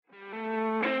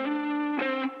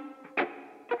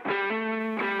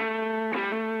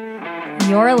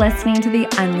You're listening to the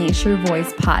Unleash Your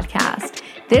Voice podcast.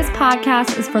 This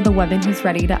podcast is for the woman who's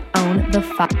ready to own the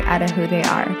fuck out of who they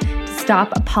are, to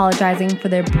stop apologizing for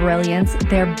their brilliance,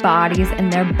 their bodies,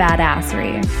 and their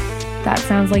badassery. That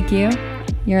sounds like you?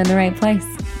 You're in the right place.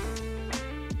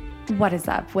 What is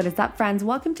up? What is up, friends?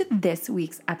 Welcome to this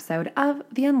week's episode of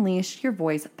the Unleash Your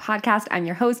Voice podcast. I'm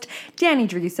your host, Danny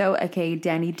Druso, aka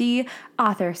Danny D,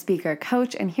 author, speaker,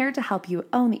 coach, and here to help you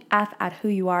own the F at who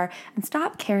you are and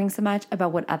stop caring so much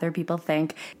about what other people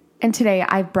think. And today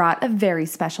I've brought a very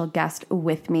special guest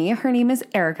with me. Her name is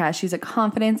Erica. She's a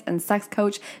confidence and sex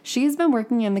coach. She's been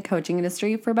working in the coaching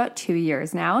industry for about 2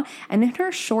 years now. And in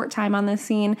her short time on the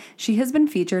scene, she has been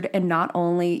featured in not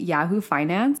only Yahoo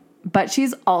Finance, but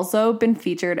she's also been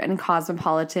featured in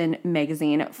Cosmopolitan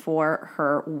magazine for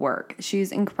her work.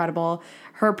 She's incredible.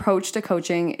 Her approach to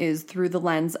coaching is through the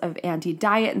lens of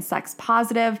anti-diet and sex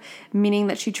positive, meaning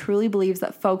that she truly believes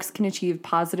that folks can achieve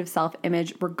positive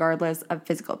self-image regardless of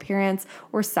physical appearance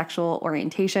or sexual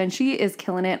orientation. She is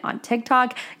killing it on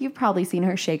TikTok. You've probably seen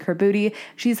her shake her booty.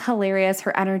 She's hilarious.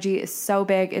 Her energy is so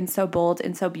big and so bold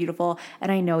and so beautiful,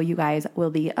 and I know you guys will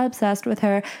be obsessed with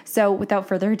her. So without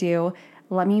further ado,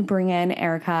 let me bring in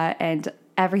Erica, and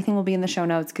everything will be in the show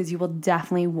notes because you will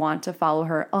definitely want to follow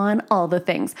her on all the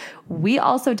things. We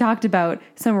also talked about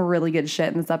some really good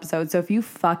shit in this episode. So if you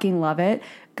fucking love it,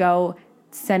 go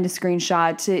send a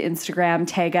screenshot to Instagram,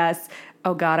 tag us.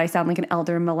 Oh God, I sound like an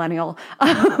elder millennial.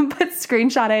 But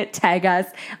screenshot it, tag us,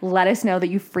 let us know that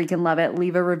you freaking love it.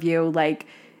 Leave a review, like,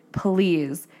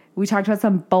 please. We talked about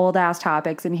some bold ass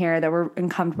topics in here that were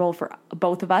uncomfortable for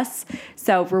both of us.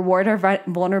 So reward our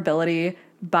vulnerability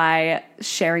by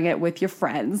sharing it with your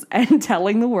friends and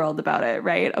telling the world about it,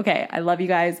 right? Okay, I love you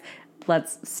guys.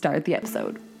 Let's start the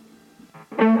episode.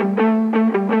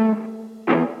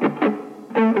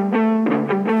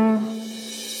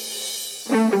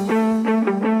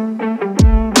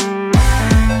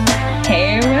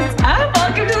 Hey, what's up?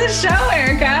 Welcome to the show,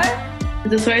 Erica.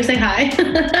 Is this where I say hi?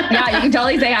 Yeah, you can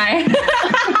totally say hi.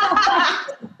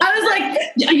 I was like,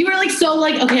 you were like, so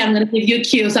like, okay, I'm going to give you a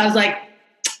cue. So I was like,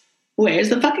 where's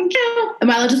the fucking cue? Am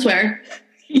I allowed to swear?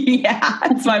 Yeah,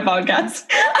 it's my podcast.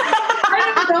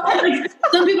 I don't know. Like,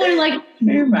 some people are like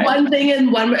one thing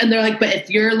and they're like, but if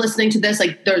you're listening to this,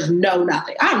 like, there's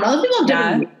nothing. I don't know. People have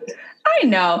different views. I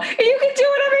know. You can do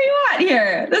whatever you want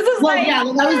here. This is I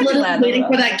was literally waiting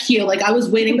for that cue. Like, I was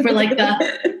waiting for like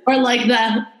the, or like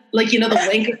the, like, you know, the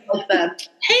wink, like the,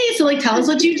 hey, so like, tell us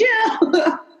what you do.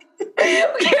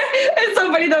 It's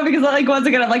so funny though, because like, once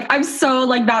again, I'm so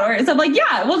like not worried. So I'm like,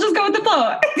 yeah, we'll just go with the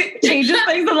flow. Changes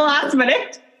things in the last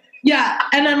minute. Yeah.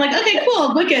 And I'm like, okay,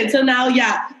 cool. Wicked. So now,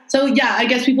 yeah. So yeah, I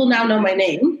guess people now know my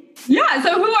name. Yeah.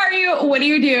 So who are you? What do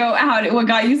you do? What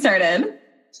got you started?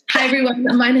 Hi everyone.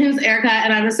 My name is Erica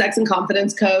and I'm a sex and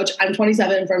confidence coach. I'm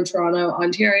 27 from Toronto,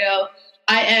 Ontario.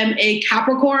 I am a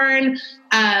Capricorn,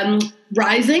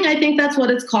 rising. I think that's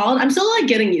what it's called. I'm still like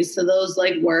getting used to those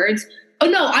like words. Oh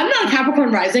no, I'm not a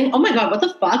Capricorn rising. Oh my God, what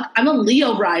the fuck? I'm a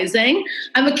Leo rising.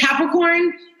 I'm a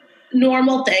Capricorn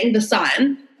normal thing, the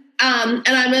sun. And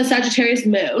I'm a Sagittarius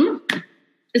moon.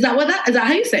 Is that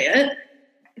how you say it?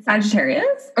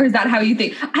 Sagittarius? Or is that how you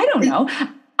think? I don't know.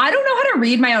 I don't know how to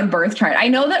read my own birth chart. I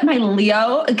know that my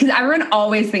Leo, because everyone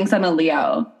always thinks I'm a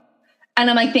Leo. And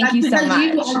I'm like, thank you so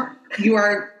much. You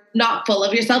are not full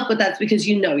of yourself, but that's because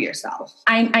you know yourself.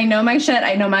 I know my shit.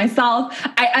 I know myself.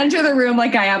 I enter the room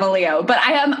like I am a Leo, but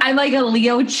I'm like a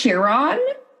Leo Chiron.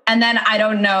 And then I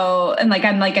don't know. And like,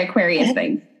 I'm like Aquarius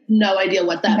thing. No idea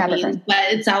what that means,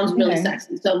 but it sounds really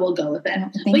sexy. So we'll go with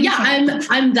it. But yeah,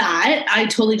 I'm that. I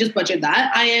totally just butchered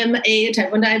that. I am a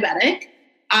type 1 diabetic.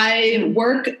 I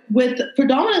work with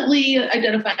predominantly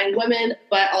identifying women,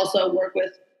 but also work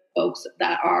with folks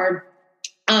that are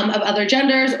of other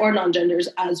genders or non-genders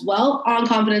as well on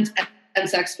confidence and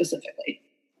sex specifically.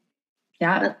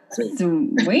 Yeah.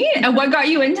 Sweet. And what got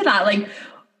you into that? Like,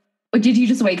 did you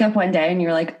just wake up one day and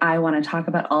you're like, I want to talk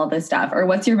about all this stuff? Or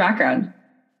what's your background?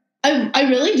 I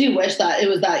really do wish that it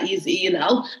was that easy, you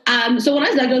know? So when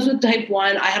I was diagnosed with type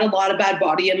 1, I had a lot of bad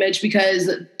body image because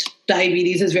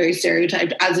diabetes is very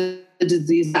stereotyped as a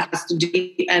disease that has to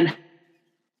be, and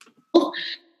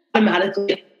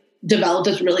automatically developed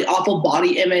this really awful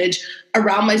body image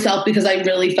around myself because I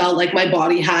really felt like my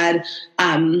body had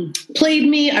played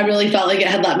me. I really felt like it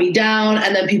had let me down.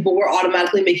 And then people were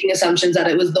automatically making assumptions that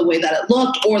it was the way that it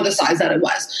looked or the size that it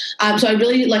was. So I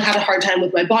really like had a hard time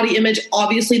with my body image.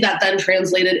 Obviously that then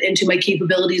translated into my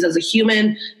capabilities as a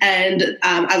human and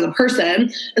as a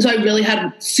person. And so I really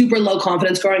had super low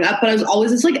confidence growing up, but I was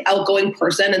always this like outgoing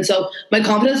person. And so my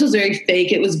confidence was very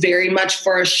fake. It was very much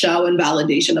for a show and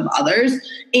validation of others.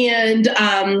 And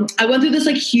I went through this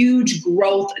like huge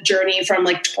growth journey from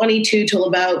like 22 till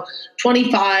about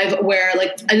 25, where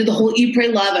like I did the whole Eat, Pray,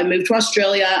 Love. I moved to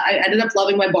Australia. I ended up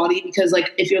loving my body because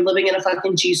like if you're living in a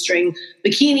fucking G-string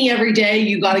bikini every day,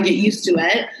 you got to get used to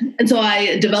it. And so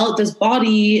I developed this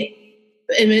body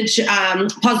image,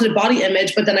 positive body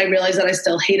image, but then I realized that I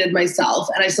still hated myself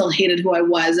and I still hated who I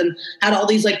was and had all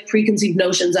these like preconceived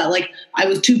notions that like I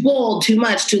was too bold, too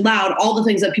much, too loud, all the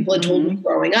things that people had told me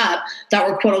growing up that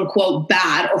were quote unquote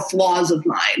bad or flaws of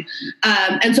mine.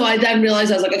 And so I then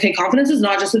realized I was like, okay, confidence is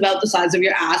not just about the size of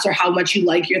your ass or how much you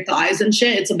like your thighs and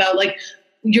shit. It's about like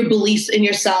your beliefs in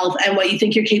yourself and what you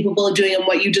think you're capable of doing and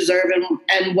what you deserve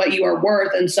and what you are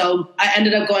worth. And so I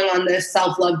ended up going on this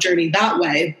self-love journey that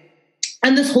way.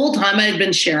 And this whole time I had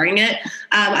been sharing it.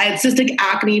 I had cystic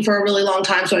acne for a really long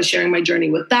time. So I was sharing my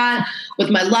journey with that, with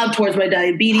my love towards my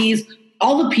diabetes,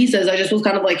 all the pieces. I just was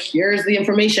kind of like, here's the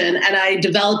information. And I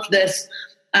developed this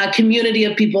community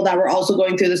of people that were also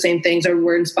going through the same things or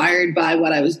were inspired by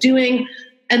what I was doing.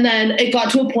 And then it got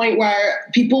to a point where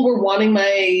people were wanting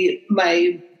my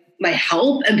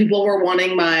help and people were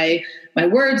wanting my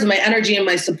words and my energy and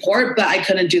my support, but I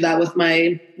couldn't do that with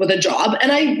a job.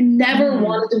 And I never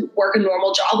wanted to work a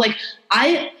normal job. Like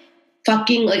I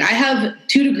have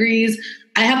 2 degrees.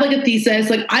 I have like a thesis.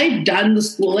 Like I've done the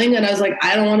schooling and I was like,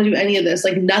 I don't want to do any of this.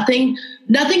 Like nothing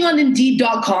on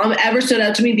Indeed.com ever stood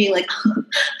out to me being like,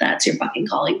 that's your fucking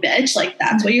calling, bitch. Like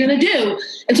that's what you're going to do.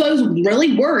 And so I was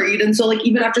really worried. And so like,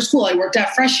 even after school, I worked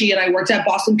at Freshie and I worked at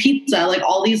Boston Pizza, like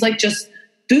all these like just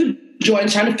food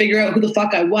joints trying to figure out who the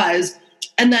fuck I was.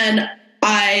 And then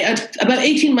about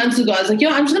 18 months ago, I was like,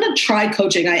 I'm just going to try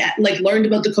coaching. I like learned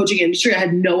about the coaching industry. I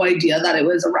had no idea that it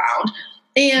was around.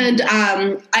 And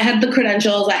I had the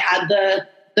credentials. I had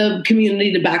the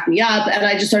community to back me up. And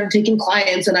I just started taking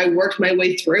clients and I worked my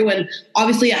way through. And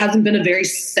obviously it hasn't been a very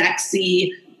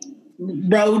sexy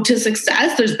road to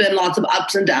success. There's been lots of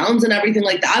ups and downs and everything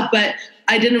like that. But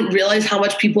I didn't realize how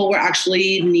much people were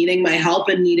actually needing my help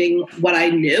and needing what I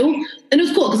knew. And it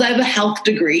was cool because I have a health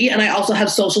degree and I also have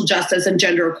social justice and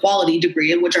gender equality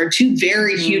degree, which are 2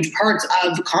 very huge parts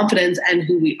of confidence and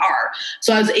who we are.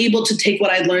 So I was able to take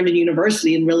what I'd learned in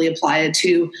university and really apply it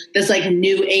to this like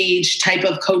new age type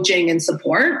of coaching and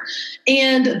support.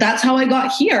 And that's how I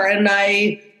got here. And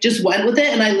I just went with it.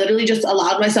 And I literally just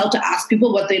allowed myself to ask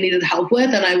people what they needed help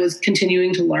with. And I was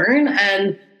continuing to learn.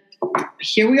 And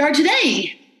here we are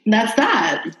today. And that's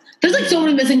that. There's like so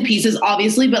many missing pieces,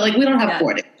 obviously, but like we don't have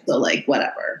 4 days. So like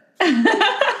whatever. And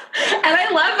I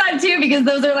love that too, because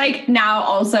those are like now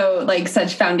also like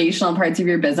such foundational parts of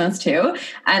your business too.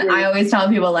 And I always tell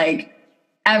people like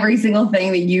every single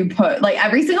thing that you put, like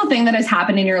every single thing that has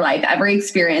happened in your life, every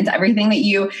experience, everything that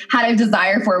you had a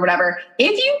desire for, whatever,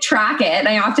 if you track it, and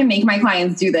I often make my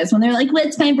clients do this when they're like,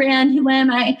 what's my brand? Who am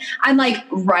I? I'm like,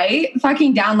 write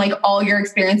fucking down like all your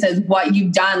experiences, what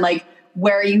you've done, like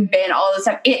where you've been, all this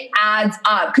stuff. It adds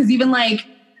up. Cause even like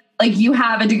you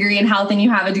have a degree in health and you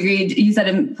have a degree, you said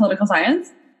in political science?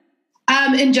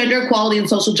 In gender equality and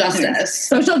social justice.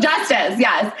 Social justice,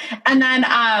 yes. And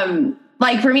then,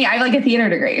 like for me, I have like a theater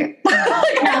degree.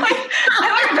 I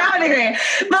like a drama degree.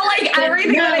 But like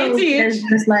everything that I teach is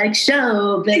just like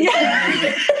show.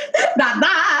 Not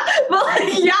that. But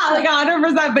like, yeah, like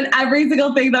 100%. But every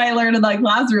single thing that I learned in that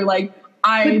classroom, like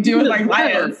I do with my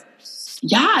clients.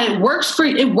 Yeah, it works for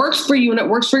you and it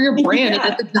works for your brand. Yeah.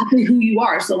 And that's exactly who you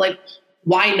are. So like,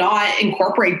 why not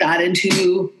incorporate that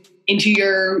into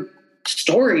your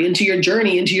story, into your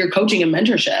journey, into your coaching and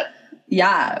mentorship?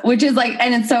 Yeah, which is like,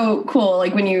 and it's so cool.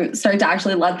 Like when you start to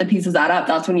actually let the pieces add up,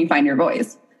 that's when you find your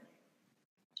voice.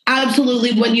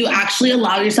 Absolutely. When you actually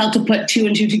allow yourself to put 2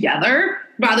 and 2 together,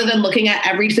 rather than looking at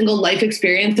every single life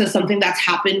experience as something that's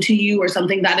happened to you or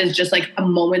something that is just like a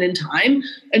moment in time.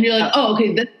 And you're like, oh,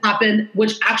 okay, this happened,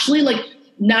 which actually like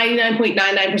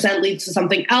 99.99% leads to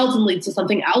something else and leads to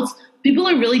something else. People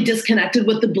are really disconnected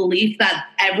with the belief that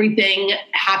everything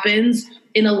happens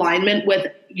in alignment with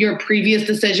your previous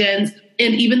decisions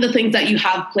and even the things that you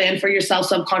have planned for yourself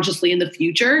subconsciously in the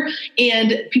future.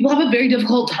 And people have a very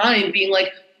difficult time being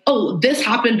like, oh, this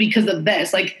happened because of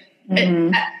this. Like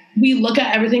we look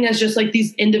at everything as just like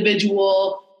these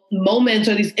individual moments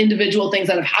or these individual things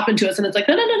that have happened to us. And it's like,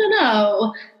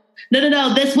 no.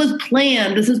 no, this was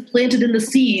planned. This is planted in the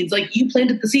seeds. Like you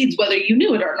planted the seeds, whether you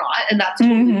knew it or not. And that's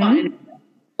totally fine.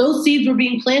 Those seeds were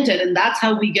being planted, and that's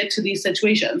how we get to these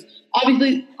situations.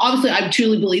 Obviously, I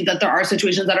truly believe that there are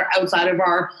situations that are outside of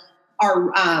our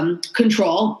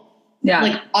control. Yeah.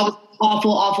 Like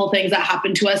awful things that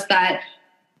happen to us that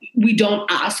we don't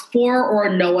ask for or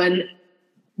no one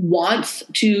wants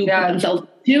to put themselves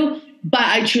to. But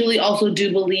I truly also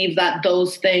do believe that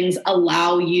those things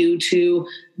allow you to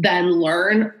then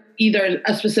learn either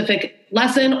a specific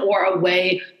lesson or a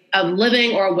way of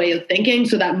living or a way of thinking,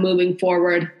 so that moving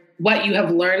forward, what you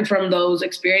have learned from those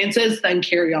experiences then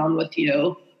carry on with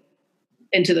you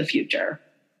into the future.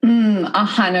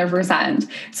 100%.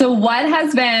 So what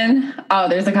has been,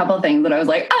 there's a couple of things that I was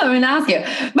like, I'm going to ask you,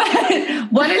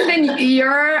 but what has been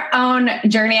your own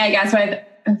journey, I guess, with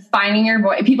finding your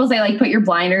voice? People say like, put your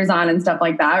blinders on and stuff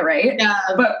like that. Right. Yeah.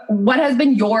 But what has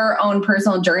been your own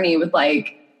personal journey with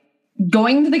like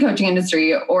going into the coaching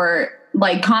industry or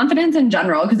like confidence in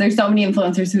general? Because there's so many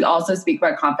influencers who also speak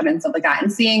about confidence, stuff like that,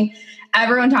 and seeing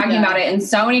everyone talking about it in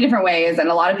so many different ways and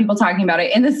a lot of people talking about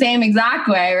it in the same exact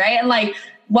way. Right. And like,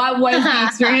 what was the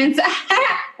experience?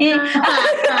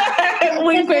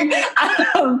 Wink, wink.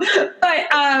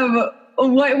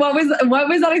 What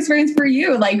was that experience for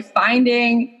you? Like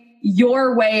finding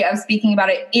your way of speaking about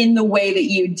it in the way that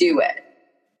you do it.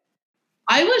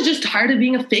 I was just tired of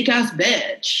being a fake ass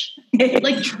bitch.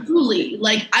 Like truly,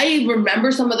 like I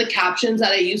remember some of the captions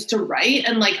that I used to write,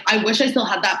 and like I wish I still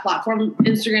had that platform.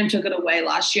 Instagram took it away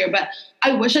last year, but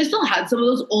I wish I still had some of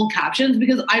those old captions,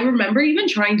 because I remember even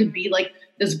trying to be like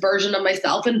this version of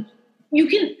myself, and you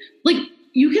can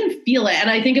feel it. And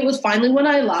I think it was finally when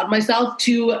I allowed myself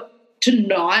to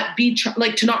not be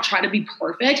to not try to be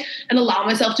perfect and allow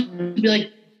myself to be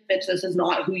like, bitch, this is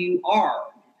not who you are.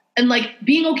 And like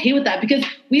being okay with that, because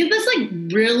we have this like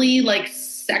really like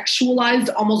sexualized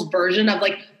almost version of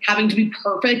like having to be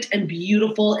perfect and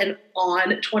beautiful and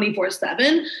on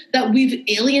 24/7, that we've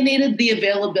alienated the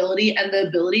availability and the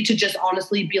ability to just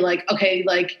honestly be like, okay,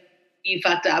 like you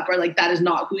fucked up, or like that is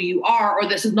not who you are, or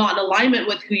this is not in alignment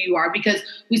with who you are, because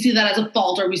we see that as a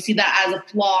fault or we see that as a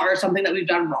flaw or something that we've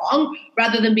done wrong,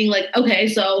 rather than being like, okay,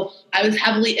 so I was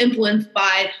heavily influenced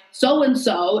by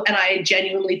so-and-so and I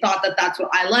genuinely thought that that's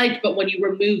what I liked. But when you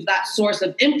remove that source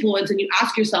of influence and you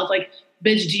ask yourself like,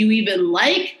 bitch, do you even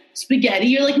like spaghetti?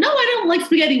 You're like, no, I don't like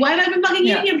spaghetti. Why have I been fucking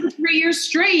eating it for 3 years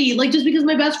straight? Like just because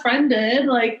my best friend did,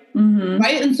 like,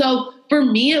 right? And so for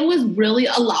me, it was really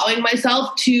allowing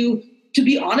myself to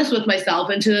be honest with myself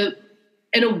and to,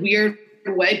 in a weird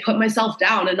way, put myself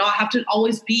down and not have to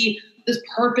always be this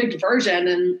perfect version,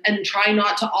 and try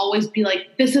not to always be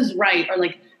like, this is right, or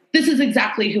like, this is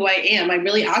exactly who I am. I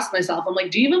really asked myself, I'm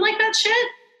like, do you even like that shit?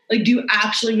 Like, do you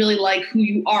actually really like who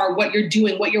you are, what you're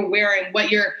doing, what you're wearing,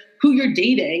 who you're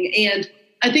dating? And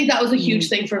I think that was a huge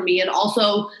thing for me. And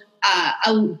also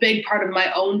a big part of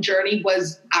my own journey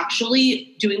was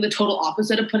actually doing the total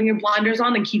opposite of putting your blinders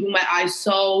on and keeping my eyes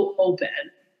so open,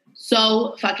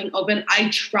 so fucking open. I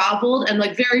traveled, and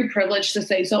like very privileged to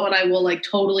say so. And I will like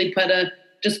totally put a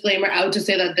disclaimer out to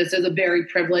say that this is a very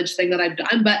privileged thing that I've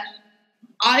done, but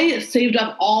I saved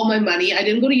up all my money. I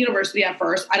didn't go to university at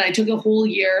first, and I took a whole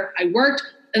year. I worked,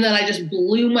 and then I just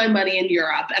blew my money in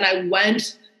Europe, and I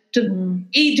went to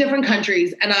 8 different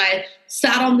countries, and I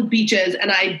sat on the beaches,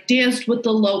 and I danced with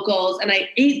the locals, and I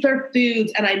ate their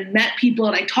foods, and I met people,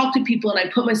 and I talked to people, and I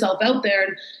put myself out there,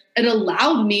 and it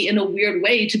allowed me in a weird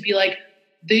way to be like,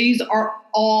 these are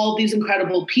all these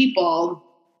incredible people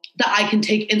that I can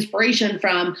take inspiration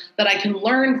from, that I can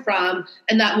learn from,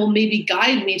 and that will maybe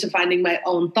guide me to finding my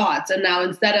own thoughts. And now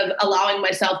instead of allowing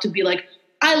myself to be like,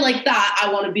 I like that,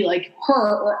 I want to be like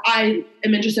her, or I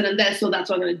am interested in this, so that's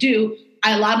what I'm going to do,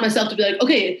 I allowed myself to be like,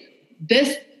 okay,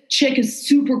 this chick is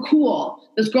super cool.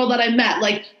 This girl that I met,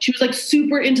 like, she was like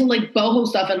super into like boho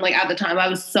stuff. And like, at the time I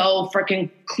was so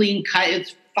freaking clean cut.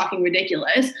 It's fucking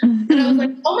ridiculous. And I was like,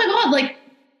 oh my God, like,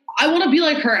 I want to be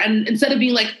like her. And instead of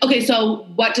being like, okay, so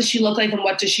what does she look like and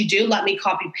what does she do? Let me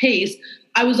copy paste.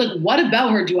 I was like, what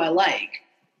about her do I like?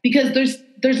 Because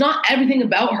there's not everything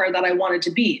about her that I wanted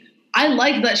to be. I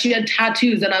liked that she had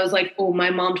tattoos, and I was like, oh,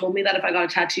 my mom told me that if I got a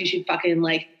tattoo, she'd fucking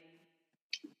like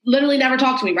literally never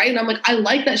talk to me, right? And I'm like, I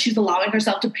like that she's allowing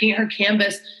herself to paint her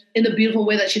canvas in the beautiful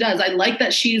way that she does. I like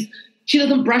that she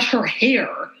doesn't brush her hair,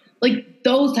 like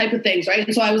those type of things, right?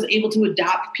 And so I was able to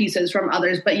adapt pieces from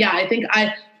others. But yeah, I think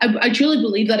I truly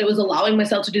believe that it was allowing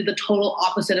myself to do the total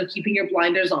opposite of keeping your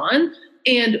blinders on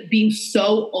and being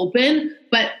so open,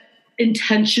 but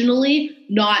intentionally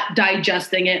not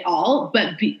digesting it all,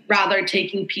 but rather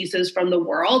taking pieces from the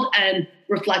world and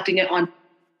reflecting it on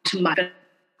to my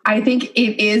I think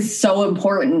it is so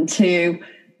important to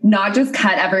not just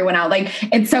cut everyone out. Like,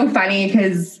 it's so funny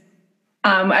because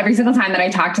every single time that I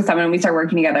talk to someone and we start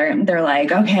working together, they're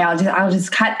like, okay, I'll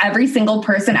just cut every single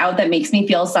person out that makes me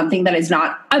feel something that is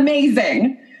not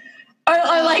amazing. Or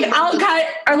like I'll cut,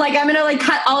 or like I'm gonna like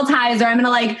cut all ties, or I'm gonna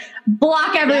like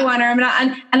block everyone, or I'm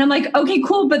gonna, and I'm like, okay,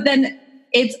 cool. But then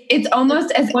it's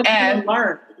almost as if,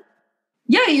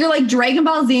 yeah, you're like Dragon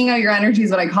Ball Z-ing out your energy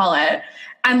is what I call it.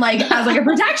 And like as like a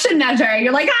protection measure,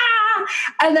 you're like,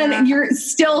 and then you're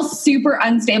still super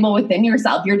unstable within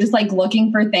yourself. You're just like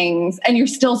looking for things, and you're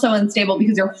still so unstable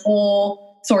because your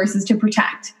whole source is to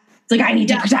protect. It's like, I need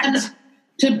to protect.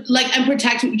 And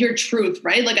protect your truth,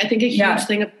 right? Like, I think a huge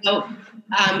thing about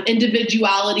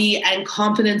individuality and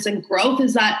confidence and growth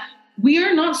is that we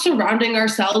are not surrounding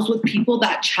ourselves with people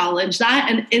that challenge that.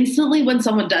 And instantly when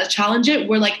someone does challenge it,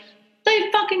 we're like,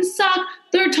 they fucking suck.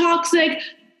 They're toxic.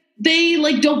 They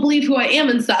like don't believe who I am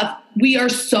and stuff. We are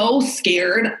so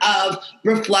scared of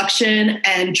reflection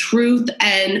and truth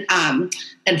and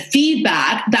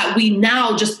feedback that we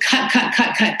now just cut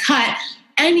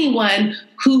anyone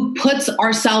who puts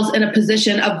ourselves in a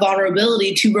position of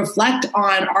vulnerability to reflect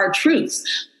on our truths.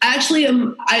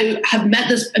 I have met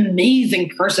this amazing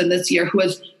person this year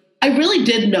I really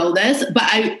did know this,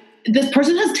 but this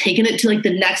person has taken it to like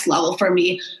the next level for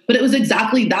me. But it was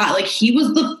exactly that. Like, he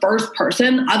was the first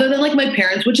person other than like my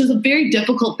parents, which is a very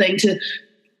difficult thing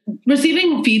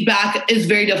receiving feedback is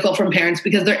very difficult from parents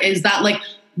because there is that like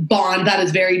bond that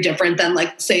is very different than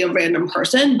like say a random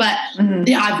person. But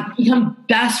I've become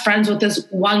best friends with this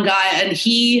one guy, and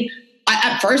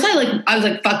at first I was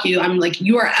like, fuck you. I'm like,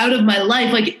 you are out of my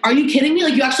life. Like, are you kidding me?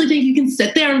 Like, you actually think you can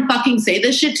sit there and fucking say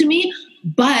this shit to me?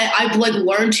 But I've like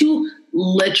learned to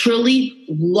literally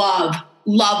love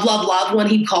when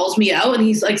he calls me out and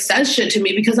he's like says shit to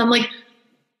me, because I'm like,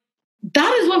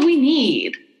 that is what we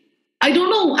need. I don't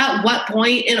know at what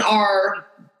point in our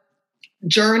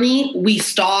journey we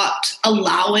stopped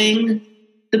allowing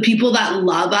the people that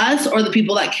love us or the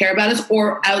people that care about us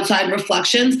or outside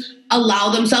reflections allow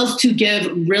themselves to give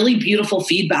really beautiful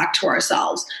feedback to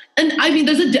ourselves. And I mean,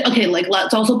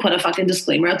 let's also put a fucking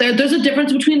disclaimer out there. There's a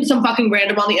difference between some fucking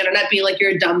random on the internet being like,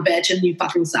 you're a dumb bitch and you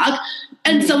fucking suck,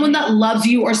 and someone that loves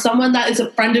you or someone that is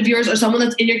a friend of yours or someone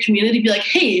that's in your community be like,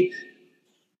 hey,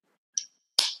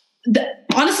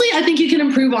 honestly, I think you can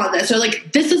improve on this, or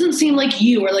like, this doesn't seem like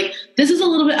you, or like, this is a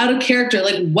little bit out of character.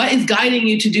 Like, what is guiding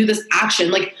you to do this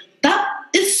action? Like, that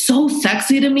is so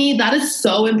sexy to me. That is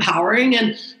so empowering.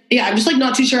 And yeah, I'm just like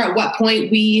not too sure at what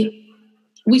point we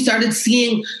started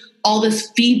seeing all this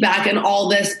feedback and all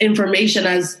this information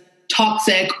as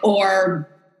toxic or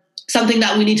something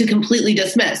that we need to completely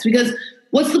dismiss. Because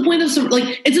what's the point of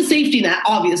like, it's a safety net,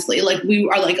 obviously. Like, we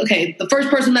are like, okay, the first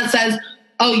person that says,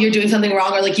 oh, you're doing something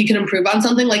wrong, or like you can improve on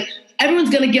something, like everyone's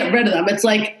going to get rid of them. It's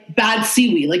like bad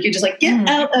seaweed. Like, you're just like, get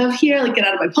out of here, like get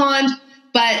out of my pond.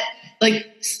 But like,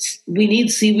 we need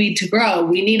seaweed to grow.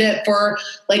 We need it for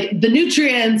like the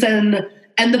nutrients and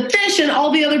the fish and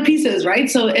all the other pieces, right?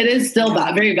 So it is still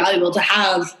very valuable to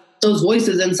have those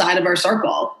voices inside of our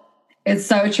circle. It's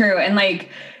so true. And like,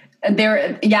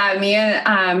 me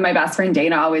and my best friend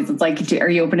Dana always, it's like, are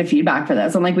you open to feedback for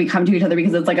this? And like, we come to each other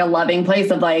because it's like a loving place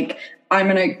of like, I'm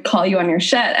going to call you on your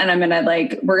shit, and I'm going to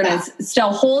like, we're going to still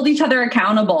hold each other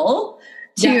accountable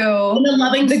to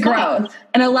the growth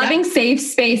and a loving, safe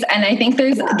space. And I think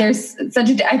there's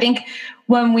such I think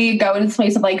when we go into this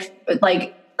place of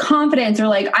like confidence, or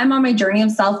like, I'm on my journey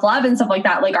of self-love and stuff like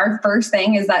that, like our first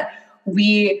thing is that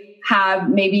we have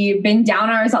maybe been down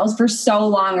on ourselves for so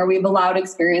long, or we've allowed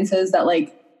experiences that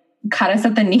like cut us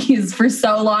at the knees for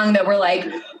so long that we're like,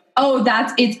 oh,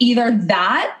 it's either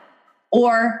that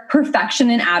or perfection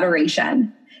and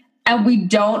adoration. And we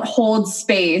don't hold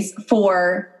space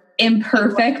for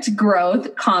imperfect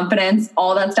growth, confidence,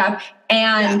 all that stuff,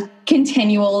 and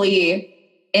continually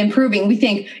improving. We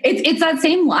think it's that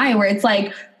same lie where it's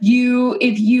like,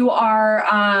 if you are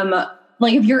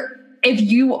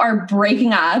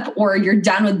breaking up or you're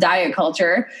done with diet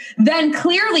culture, then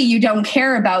clearly you don't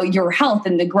care about your health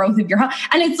and the growth of your health.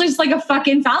 And it's just like a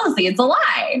fucking fallacy. It's a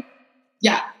lie.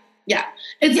 Yeah. Yeah.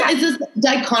 It's this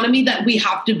dichotomy that we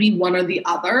have to be one or the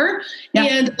other. Yeah.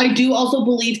 And I do also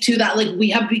believe too that like we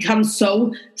have become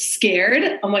so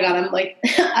scared. Oh my God. I'm like,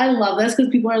 I love this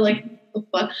because people are like, what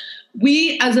the fuck?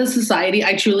 We as a society,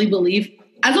 I truly believe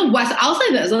I'll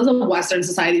say this as a Western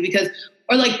society because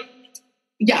I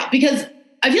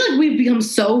feel like we've become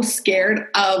so scared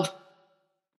of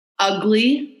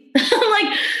ugly,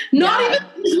 like not even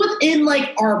just within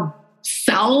like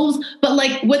ourselves, but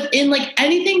like within like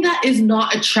anything that is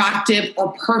not attractive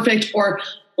or perfect or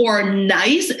or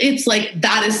nice, it's like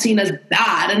that is seen as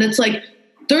bad. And it's like,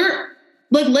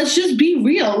 let's just be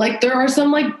real. Like there are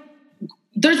some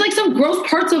there's like some gross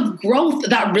parts of growth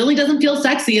that really doesn't feel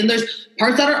sexy. And there's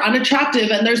parts that are unattractive.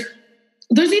 And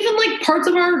there's even like parts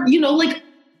of our, like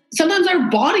sometimes our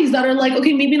bodies that are like,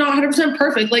 okay, maybe not 100%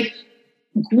 perfect. Like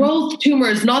growth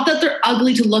tumors, not that they're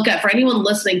ugly to look at. For anyone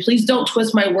listening, please don't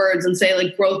twist my words and say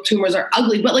like growth tumors are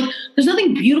ugly, but like there's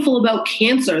nothing beautiful about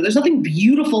cancer. There's nothing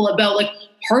beautiful about like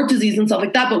heart disease and stuff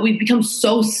like that. But we've become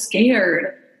so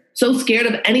scared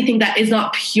of anything that is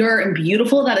not pure and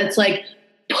beautiful that it's like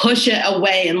push it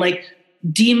away and like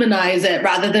demonize it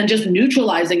rather than just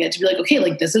neutralizing it to be like, okay,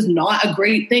 like this is not a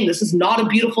great thing. This is not a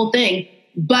beautiful thing,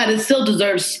 but it still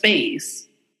deserves space.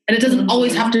 And it doesn't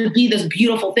always have to be this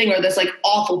beautiful thing or this like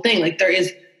awful thing. Like there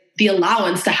is the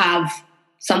allowance to have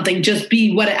something just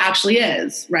be what it actually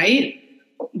is, right?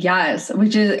 Yes,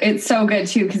 it's so good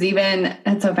too. Cause even,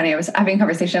 it's so funny. I was having a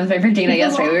conversation with my friend Dana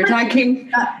yesterday. We were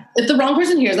talking. If the wrong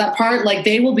person hears that part, like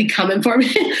they will be coming for me.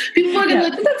 People are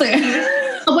going to be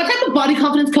like, what type of body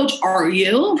confidence coach are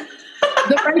you?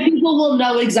 The right people will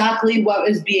know exactly what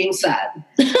is being said.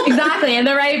 Exactly. And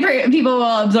the right people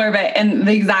will absorb it in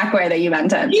the exact way that you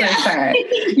meant it. Yeah. For sure.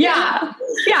 Yeah.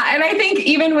 Yeah. And I think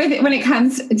even when it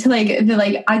comes to like the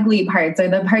like ugly parts or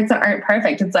the parts that aren't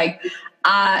perfect, it's like,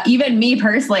 even me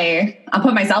personally, I'll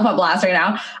put myself on blast right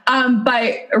now.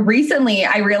 But recently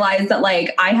I realized that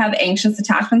like I have anxious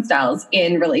attachment styles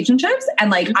in relationships.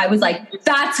 And like, I was like,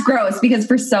 that's gross, because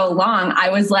for so long I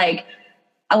was like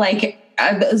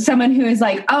someone who is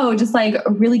like, oh, just like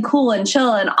really cool and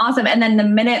chill and awesome. And then the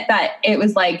minute that it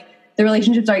was like the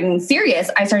relationship started getting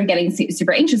serious, I started getting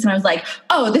super anxious. And I was like,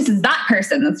 oh, this is that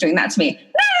person that's doing that to me.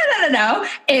 No.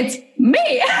 It's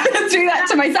me that's doing that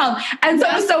to myself. And so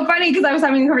it was so funny because I was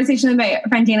having a conversation with my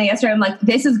friend Dana yesterday. I'm like,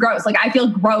 this is gross. Like, I feel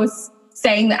gross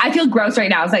saying that. I feel gross right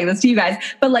now saying this to you guys,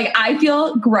 but like, I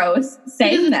feel gross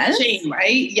saying this. Shame,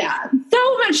 right? Yeah.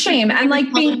 So much shame. And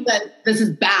like being that this is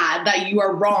bad, that you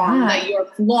are wrong, that you're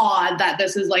flawed, that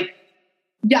this is like,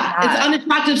 it's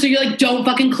unattractive. So you're like, don't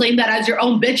fucking claim that as your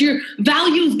own, bitch. Your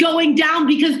value's going down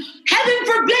because heaven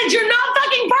forbid you're not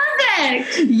fucking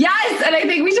perfect. Yes. And I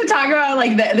think we should talk about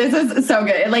like this is so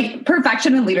good. Like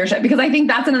perfection and leadership, because I think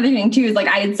that's another thing too, is like,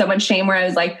 I had so much shame where I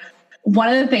was like, one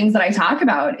of the things that I talk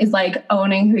about is like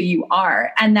owning who you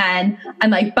are. And then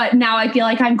I'm like, but now I feel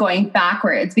like I'm going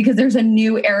backwards because there's a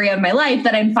new area of my life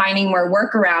that I'm finding more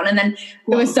work around. And then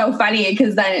it was so funny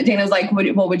because then Dana was like,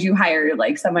 would you hire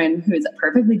like someone who is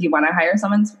perfect? Like, do you want to hire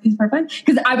someone who's perfect?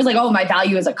 Because I was like, oh, my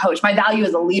value as a coach, my value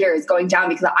as a leader is going down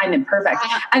because I'm imperfect.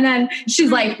 And then she's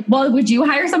like, well, would you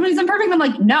hire someone who's imperfect? I'm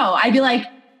like, no. I'd be like,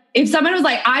 if someone was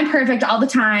like, I'm perfect all the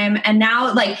time, and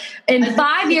now like in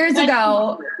 5 years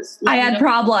ago, I had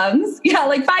problems. Yeah,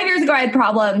 like 5 years ago, I had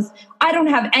problems. I don't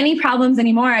have any problems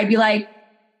anymore. I'd be like,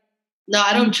 no,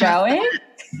 I don't trust. I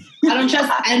don't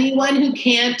trust anyone who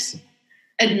can't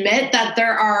admit that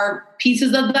there are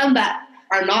pieces of them that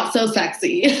are not so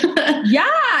sexy.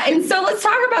 Yeah. And so let's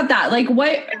talk about that.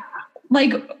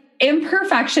 Like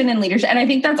imperfection in leadership. And I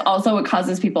think that's also what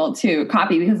causes people to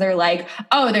copy, because they're like,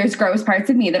 oh, there's gross parts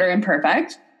of me that are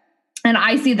imperfect. And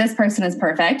I see this person as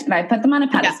perfect and I put them on a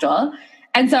pedestal. Yeah.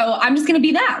 And so I'm just going to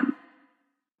be them.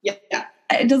 Yeah.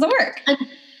 It doesn't work. And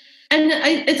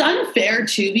it's unfair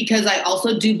too, because I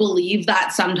also do believe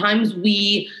that sometimes when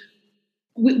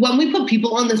we put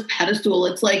people on this pedestal,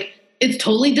 it's like, it's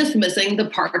totally dismissing the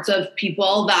parts of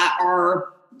people that are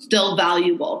still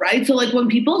valuable, right? So like when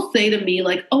people say to me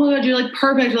like, oh my God, you're like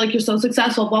perfect, you're so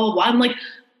successful, blah, blah, blah. I'm like,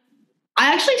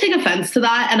 I actually take offense to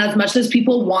that. And as much as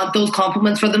people want those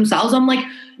compliments for themselves, I'm like,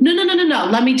 no.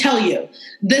 Let me tell you,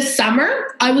 this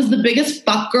summer, I was the biggest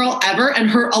fuck girl ever and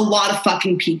hurt a lot of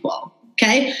fucking people.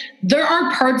 Okay. There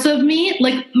are parts of me,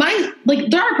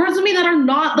 there are parts of me that are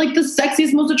not like the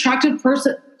sexiest, most attractive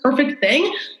person, perfect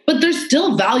thing, but they're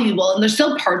still valuable and there's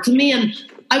still parts of me. And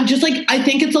I'm just like, I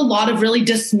think it's a lot of really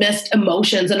dismissed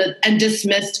emotions and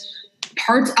dismissed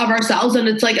parts of ourselves. And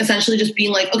it's like essentially just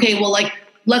being like, okay, well, like,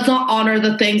 let's not honor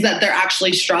the things that they're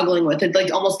actually struggling with. It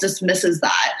like almost dismisses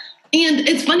that. And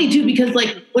it's funny too, because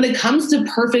like when it comes to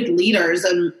perfect leaders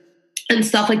and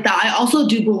stuff like that, I also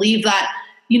do believe that,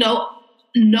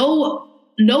 no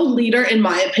leader, in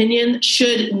my opinion,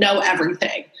 should know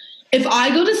everything. If I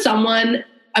go to someone,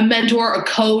 a mentor, a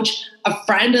coach, a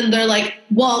friend, and they're like,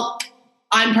 well,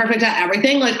 I'm perfect at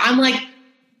everything. Like, I'm like,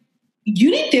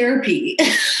 you need therapy.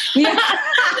 Yeah.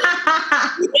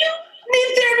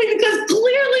 need therapy because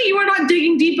clearly you are not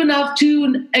digging deep enough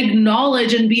to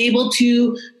acknowledge and be able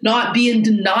to not be in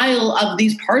denial of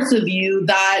these parts of you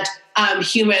that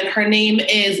human. Her name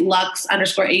is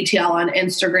Lux_ATL on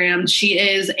Instagram. She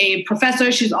is a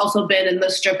professor. She's also been in the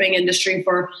stripping industry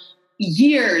for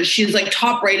years. She's like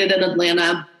top rated in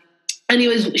Atlanta.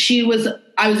 Anyways,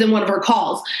 I was in one of her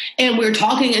calls and we were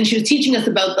talking and she was teaching us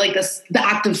about like the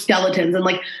act of skeletons and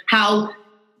like how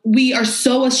we are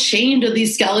so ashamed of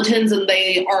these skeletons and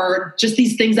they are just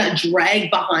these things that drag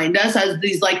behind us as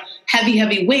these like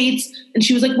heavy weights. And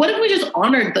she was like, what if we just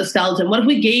honored the skeleton? What if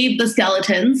we gave the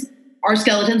skeletons, our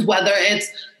skeletons, whether it's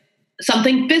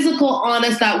something physical on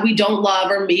us that we don't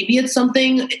love, or maybe it's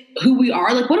something who we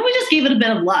are, like, what if we just gave it a bit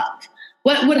of love?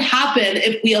 What would happen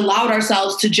if we allowed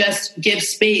ourselves to just give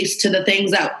space to the things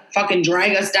that fucking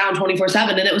drag us down 24/7?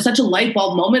 And it was such a light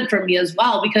bulb moment for me as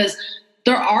well, because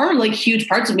there are like huge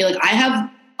parts of me. Like I have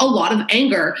a lot of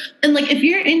anger. And like, if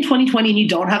you're in 2020 and you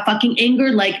don't have fucking anger,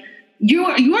 like you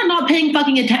are not paying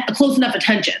fucking close enough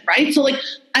attention. Right. So like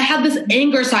I had this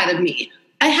anger side of me.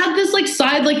 I had this like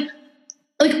side, like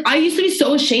I used to be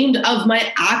so ashamed of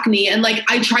my acne and like,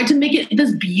 I tried to make it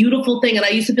this beautiful thing. And I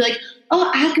used to be like,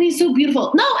 oh, acne is so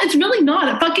beautiful. No, it's really not.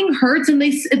 It fucking hurts. And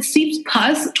it seeps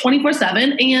pus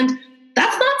 24/7. And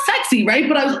that's not sexy. Right.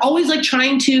 But I was always like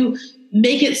trying to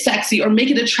make it sexy or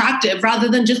make it attractive rather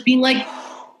than just being like,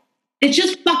 it's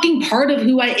just fucking part of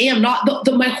who I am. Not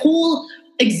my whole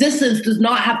existence does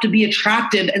not have to be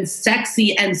attractive and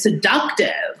sexy and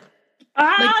seductive.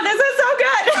 This is so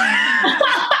good.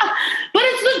 But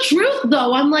it's the truth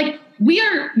though. I'm like,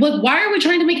 why are we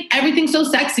trying to make everything so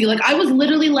sexy? Like I was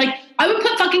literally like, I would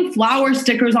put fucking flower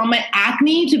stickers on my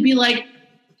acne to be like,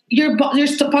 your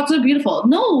spots are beautiful.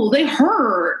 No, they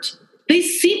hurt. They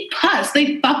see pus.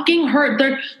 They fucking hurt.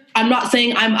 I'm not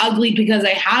saying I'm ugly because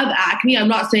I have acne. I'm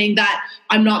not saying that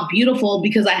I'm not beautiful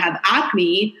because I have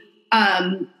acne.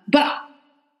 But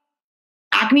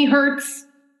acne hurts.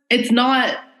 It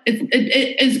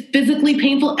is physically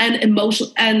painful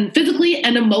and physically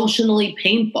and emotionally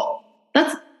painful.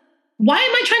 Why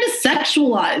am I trying to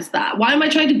sexualize that? Why am I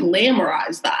trying to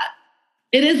glamorize that?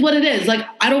 It is what it is. Like,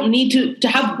 I don't need to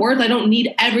have worth. I don't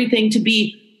need everything to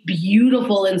be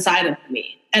beautiful inside of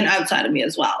me and outside of me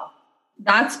as well.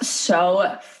 That's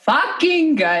so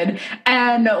fucking good.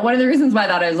 And one of the reasons why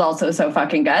that is also so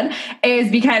fucking good is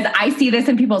because I see this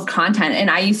in people's content, and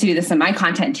I used to do this in my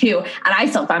content too. And I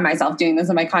still find myself doing this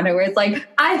in my content where it's like,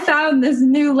 I found this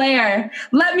new layer.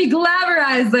 Let me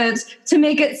glamorize it to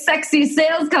make it sexy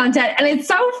sales content. And it's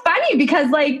so funny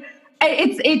because like,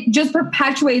 it just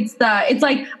perpetuates it's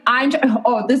like,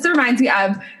 this reminds me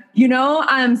of,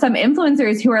 some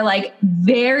influencers who are like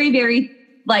very, very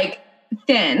like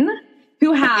thin,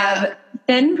 who have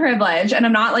thin privilege. And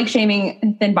I'm not like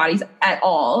shaming thin bodies at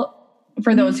all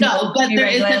for those who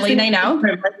regularly, they know.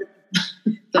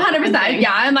 100%.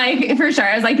 Yeah. I'm like, for sure.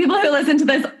 I was like, people who listen to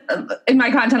this in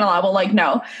my content a lot will like,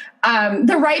 no,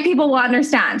 the right people will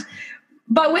understand.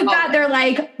 But with that, they're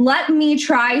like, let me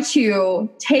try to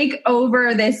take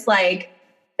over this, like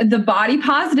the body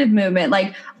positive movement.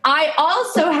 Like, I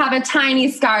also have a tiny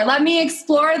scar. Let me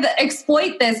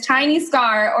exploit this tiny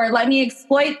scar, or let me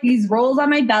exploit these rolls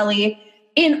on my belly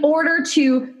in order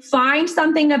to find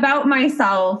something about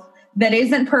myself that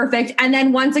isn't perfect. And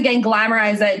then once again,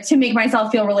 glamorize it to make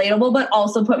myself feel relatable, but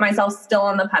also put myself still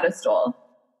on the pedestal.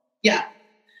 Yeah.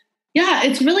 Yeah.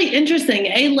 It's really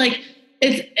interesting. Like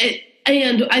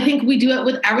and I think we do it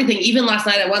with everything. Even last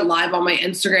night I went live on my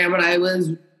Instagram and I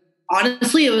was,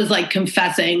 honestly, it was like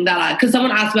confessing that because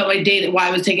someone asked about my dating, why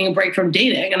I was taking a break from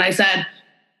dating. And I said,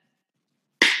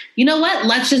 you know what?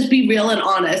 Let's just be real and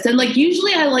honest. And like,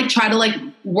 usually I like try to like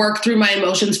work through my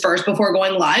emotions first before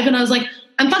going live. And I was like,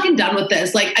 I'm fucking done with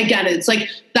this. Like, again, it's like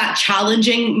that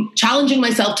challenging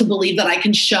myself to believe that I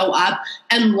can show up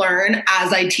and learn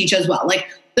as I teach as well. Like,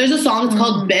 there's a song, it's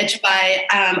called Bitch by,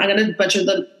 I'm going to butcher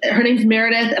her name's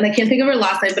Meredith, and I can't think of her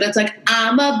last name, but it's like,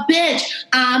 I'm a bitch,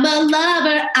 I'm a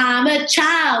lover, I'm a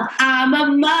child, I'm a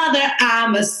mother,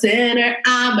 I'm a sinner,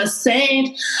 I'm a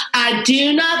saint. I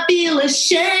do not feel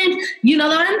ashamed. You know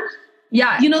that one?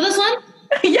 Yeah. You know this one?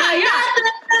 Yeah.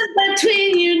 Nothing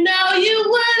between you know you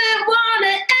wouldn't want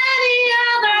it any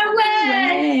other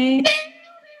way.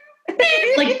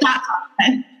 Like that.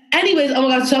 Anyways, oh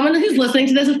my God, someone who's listening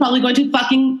to this is probably going to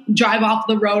fucking drive off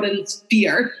the road in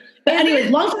fear. But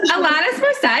anyways, Alanis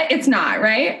Morissette, it's not,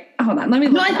 right? Hold on, let me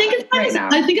look. No, I think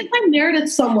it's by Meredith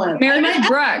someone. Meredith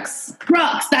Brooks.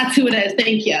 Brooks, that's who it is.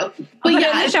 Thank you. But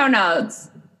yeah, in the show notes.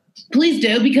 Please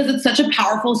do, because it's such a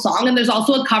powerful song. And there's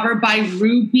also a cover by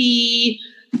Ruby.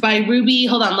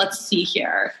 Hold on, let's see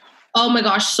here. Oh my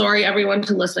gosh, sorry everyone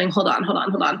to listening. Hold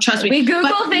on. Trust me. We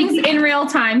Google things in real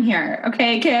time here.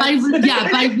 Okay, kids? By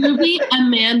Ruby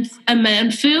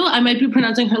Amanfu. I might be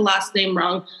pronouncing her last name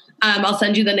wrong. I'll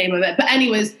send you the name of it. But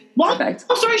anyways, long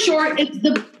story short, I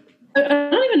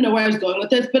don't even know where I was going with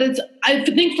this, but I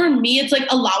think for me, it's like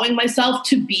allowing myself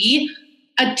to be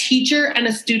a teacher and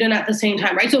a student at the same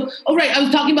time, right? So, I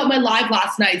was talking about my live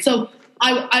last night. So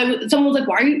someone was like,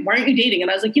 why aren't you dating? And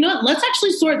I was like, you know what, let's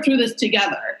actually sort through this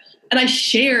together. And I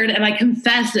shared and I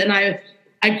confessed and I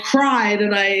cried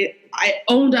and I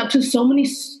owned up to so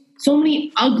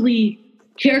many ugly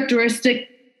characteristic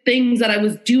things that I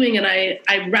was doing. And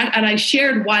I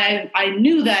shared why I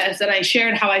knew this, and I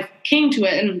shared how I came to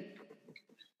it. And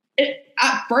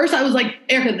at first I was like,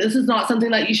 Erica, this is not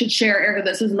something that you should share. Erica,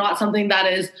 this is not something that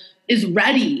is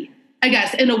ready, I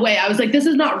guess, in a way. I was like, this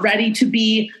is not ready to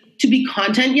be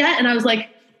content yet. And I was like,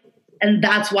 and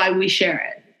that's why we share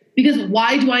it. Because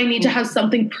why do I need to have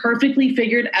something perfectly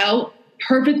figured out,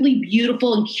 perfectly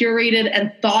beautiful and curated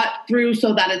and thought through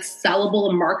so that it's sellable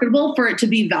and marketable for it to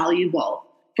be valuable,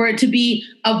 for it to be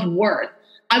of worth?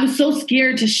 I was so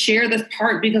scared to share this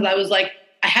part because I was like,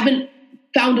 I haven't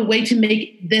found a way to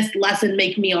make this lesson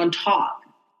make me on top.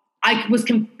 I was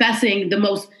confessing the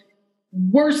most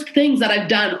worst things that I've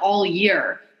done all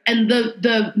year, and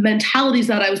the mentalities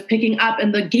that I was picking up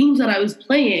and the games that I was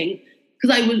playing,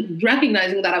 because I was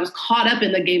recognizing that I was caught up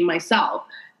in the game myself.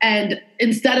 And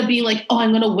instead of being like, oh,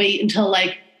 I'm going to wait until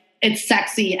like it's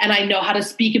sexy and I know how to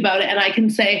speak about it and I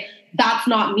can say, that's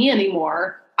not me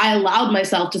anymore, I allowed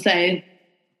myself to say,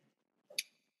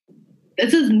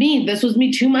 this is me. This was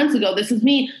me 2 months ago. This is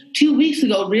me 2 weeks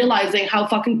ago, realizing how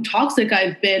fucking toxic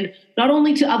I've been, not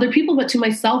only to other people, but to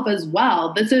myself as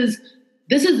well. This is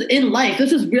in life.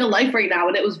 This is real life right now.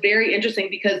 And it was very interesting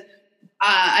because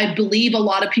I believe a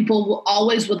lot of people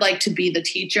always would like to be the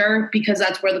teacher because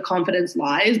that's where the confidence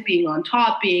lies, being on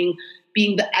top, being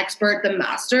the expert, the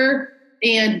master.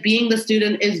 And being the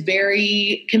student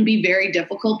can be very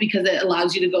difficult because it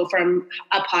allows you to go from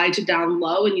up high to down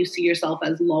low, and you see yourself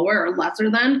as lower or lesser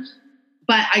than.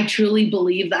 But I truly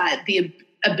believe that the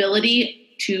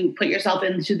ability to put yourself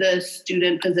into the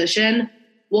student position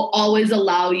will always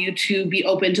allow you to be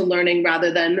open to learning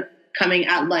rather than coming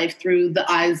at life through the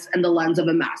eyes and the lens of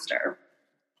a master.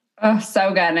 Oh, so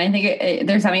good. And I think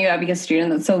there's something about being a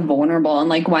student that's so vulnerable. And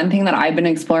like one thing that I've been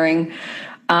exploring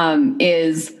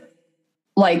is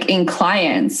like in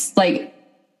clients, like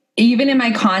even in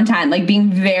my content, like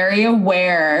being very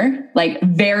aware, like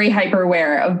very hyper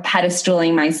aware of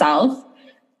pedestaling myself,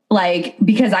 like,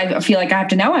 because I feel like I have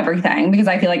to know everything, because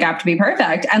I feel like I have to be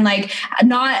perfect, and like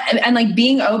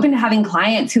being open to having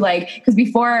clients who like, because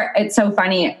before, it's so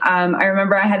funny. I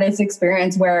remember I had this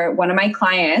experience where one of my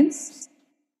clients,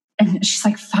 and she's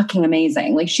like fucking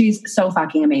amazing. Like she's so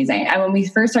fucking amazing. And when we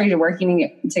first started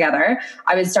working together,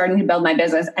 I was starting to build my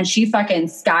business and she fucking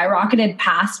skyrocketed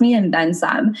past me and then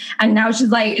some. And now she's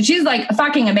like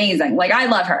fucking amazing. Like I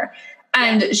love her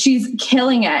and she's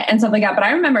killing it and stuff like that. But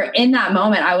I remember in that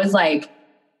moment, I was like,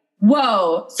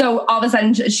 whoa. So all of a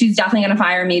sudden she's definitely going to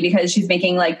fire me because she's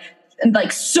making like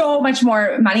so much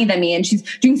more money than me, and she's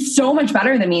doing so much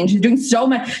better than me, and she's doing so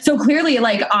much. So clearly,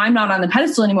 like I'm not on the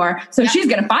pedestal anymore. So she's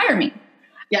gonna fire me.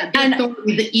 Yeah, and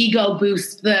the ego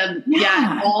boost,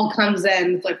 it all comes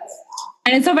in. It's like,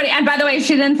 and it's so funny. And by the way,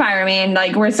 she didn't fire me, and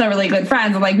like we're still really good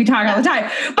friends, and like we talk all the time.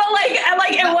 But like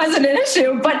it wasn't an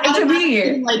issue. But to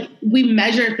me, like we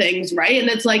measure things, right? And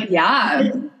it's like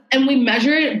and we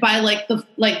measure it by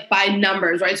by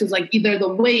numbers, right? So it's like either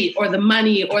the weight or the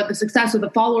money or the success or the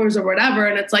followers or whatever.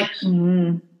 And it's like,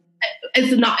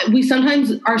 it's not, we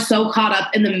sometimes are so caught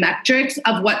up in the metrics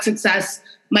of what success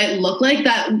might look like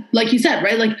that, like you said,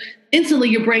 right? Like instantly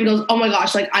your brain goes, oh my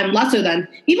gosh, like I'm lesser than.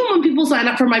 Even when people sign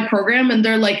up for my program and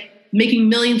they're like making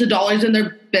millions of dollars in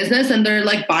their business and they're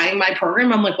like buying my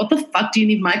program, I'm like, what the fuck do you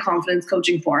need my confidence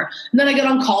coaching for? And then I get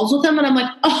on calls with them and I'm like,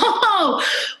 oh,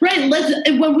 right.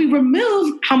 When we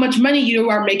remove how much money you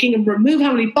are making and remove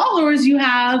how many followers you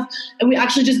have, and we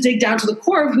actually just dig down to the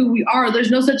core of who we are,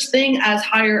 there's no such thing as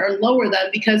higher or lower than,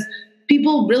 because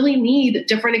people really need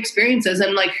different experiences.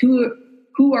 And like, who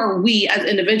are we as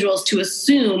individuals to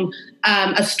assume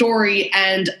a story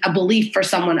and a belief for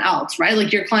someone else, right?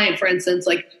 Like your client, for instance,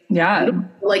 like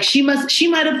she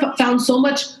might have found so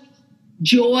much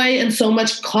joy and so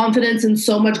much confidence and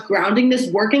so much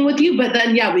groundingness working with you. But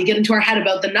then, we get into our head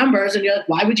about the numbers and you're like,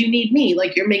 why would you need me?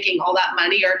 Like you're making all that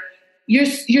money, or you're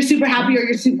super happy, or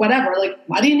you're super whatever. Like,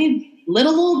 why do you need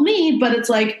little old me? But it's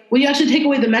like, well, you actually take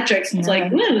away the metrics. It's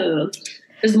like,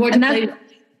 there's more to play.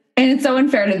 And it's so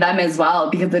unfair to them as well,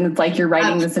 because then it's like you're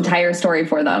writing this entire story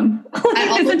for them.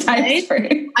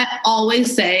 I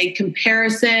always say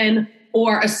comparison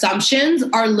or assumptions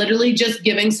are literally just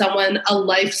giving someone a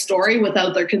life story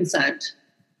without their consent.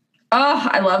 Oh,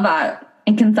 I love that.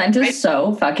 And consent is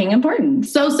so fucking important.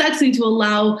 So sexy to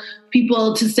allow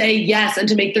people to say yes and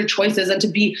to make their choices and to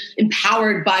be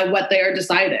empowered by what they are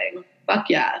deciding. Fuck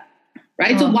yeah.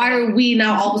 Right? So why are we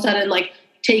now all of a sudden like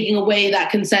taking away that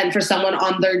consent for someone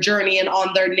on their journey and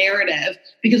on their narrative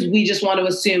because we just want to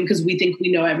assume because we think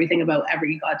we know everything about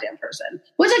every goddamn person.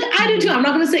 Which like I do too. I'm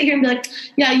not going to sit here and be like,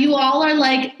 yeah, you all are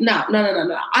like, no.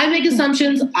 I make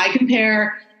assumptions. I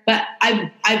compare, but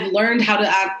I've learned how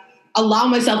to allow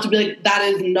myself to be like, that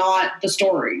is not the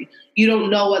story. You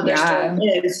don't know what their story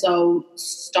is. So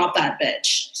stop that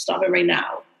bitch. Stop it right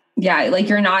now. Yeah. Like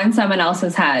you're not in someone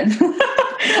else's head.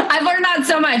 I've learned that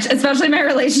so much, especially in my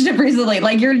relationship recently.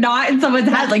 Like you're not in someone's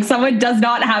head. Like someone does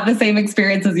not have the same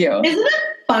experience as you. Isn't it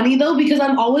funny though? Because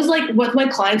I'm always like with my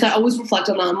clients, I always reflect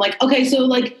on them. I'm like, okay, so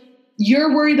like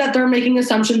you're worried that they're making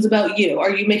assumptions about you.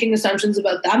 Are you making assumptions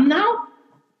about them now?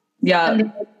 Yeah.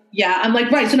 Yeah. I'm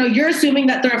like, right. So now you're assuming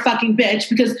that they're a fucking bitch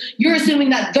because you're assuming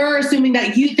that they're assuming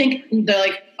that you think they're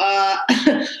like,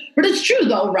 but it's true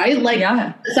though, right? Like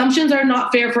assumptions are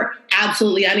not fair for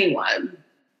absolutely anyone.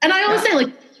 And I always say,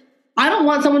 like, I don't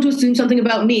want someone to assume something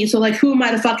about me. So, like, who am I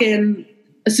to fucking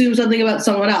assume something about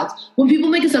someone else? When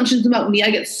people make assumptions about me, I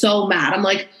get so mad. I'm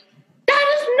like,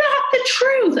 that is not the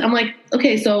truth. I'm like,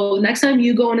 okay, so next time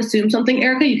you go and assume something,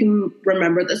 Erica, you can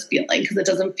remember this feeling because it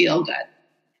doesn't feel good.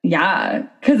 Yeah,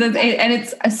 because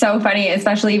it's so funny,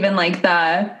 especially even like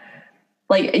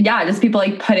just people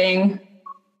like putting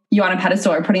you on a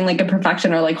pedestal or putting like a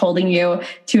perfection or like holding you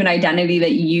to an identity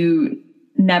that you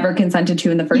never consented to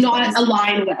in the first place. Not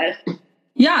aligned with.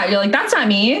 Yeah, you're like, that's not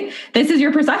me. This is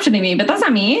your perception of me, but that's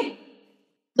not me.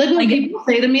 Like when people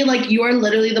say to me, like, you are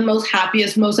literally the most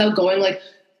happiest, most outgoing, like,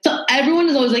 so everyone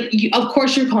is always like, of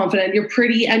course you're confident, you're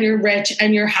pretty and you're rich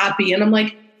and you're happy. And I'm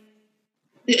like,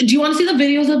 do you want to see the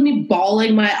videos of me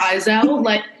bawling my eyes out?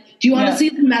 Like, do you want to see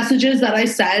the messages that I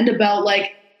send about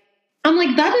like, I'm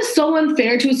like, that is so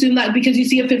unfair to assume that because you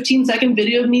see a 15-second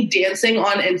video of me dancing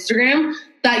on Instagram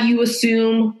that you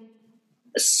assume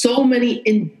so many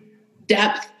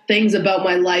in-depth things about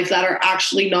my life that are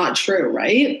actually not true,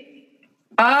 right?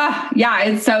 Yeah,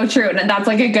 it's so true. And that's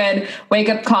like a good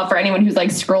wake-up call for anyone who's like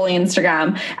scrolling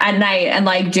Instagram at night and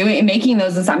like making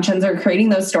those assumptions or creating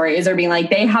those stories or being like,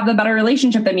 they have a better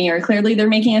relationship than me, or clearly they're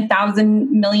making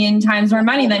 1,000 million times more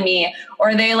money than me,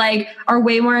 or they like are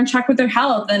way more in check with their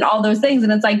health and all those things.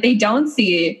 And it's like, they don't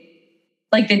see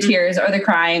like the tears or the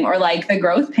crying or like the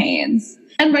growth pains.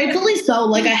 And rightfully so.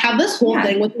 Like I have this whole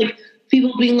thing with like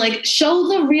people being like, show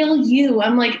the real you.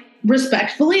 I'm like,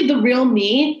 respectfully, the real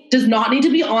me does not need to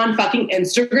be on fucking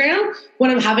Instagram when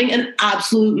I'm having an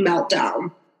absolute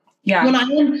meltdown. Yeah. When I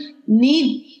am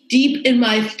knee deep in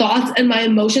my thoughts and my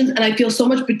emotions and I feel so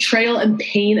much betrayal and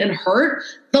pain and hurt,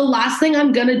 the last thing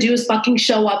I'm going to do is fucking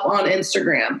show up on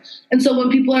Instagram. And so when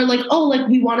people are like, oh, like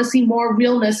we want to see more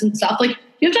realness and stuff, like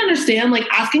you have to understand, like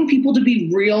asking people to be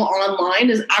real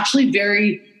online is actually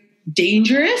very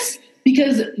dangerous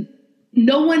because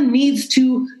no one needs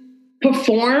to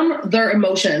perform their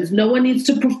emotions. No one needs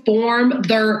to perform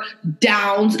their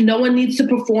downs. No one needs to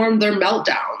perform their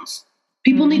meltdowns.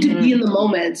 People need to be in the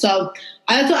moment. So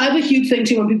I have a huge thing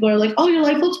too when people are like, oh, your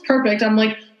life looks perfect. I'm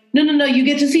like, no. You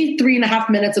get to see 3.5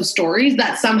 minutes of stories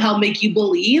that somehow make you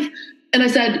believe. And I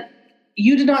said,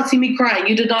 you did not see me crying.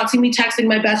 You did not see me texting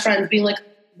my best friends being like,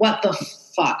 what the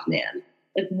fuck, man?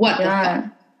 Like, what the fuck?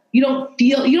 You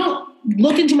don't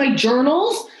look into my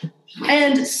journals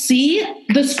and see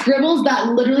the scribbles that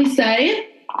literally say,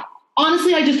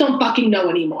 honestly, I just don't fucking know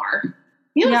anymore.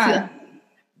 You don't see that.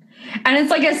 And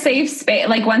it's like a safe space.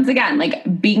 Like, once again,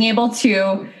 like being able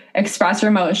to express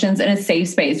your emotions in a safe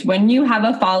space. When you have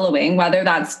a following, whether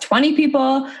that's 20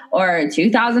 people or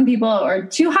 2,000 people or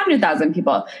 200,000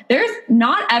 people, there's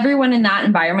not everyone in that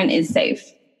environment is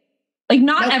safe. Like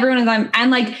not everyone is,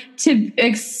 and like to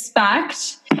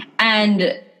expect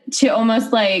and to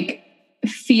almost like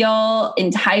feel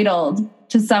entitled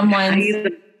to someone's,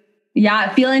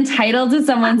 feel entitled to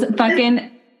someone's fucking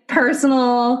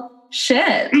personal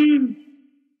shit.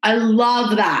 I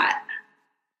love that.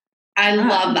 I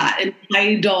love that.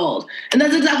 Entitled. And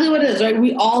that's exactly what it is, right?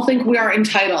 We all think we are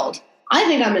entitled. I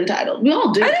think I'm entitled. We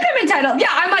all do. I think I'm entitled. Yeah,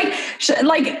 I'm like,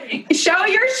 show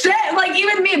your shit. Like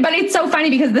even me. But it's so funny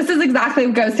because this is exactly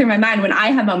what goes through my mind when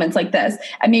I have moments like this.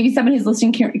 And maybe someone who's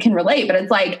listening can relate. But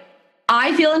it's like,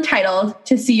 I feel entitled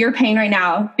to see your pain right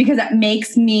now because it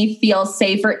makes me feel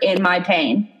safer in my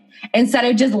pain. instead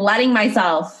of just letting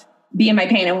myself be in my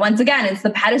pain. And once again, it's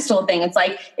the pedestal thing. It's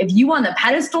like, if you on the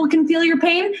pedestal can feel your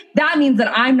pain, that means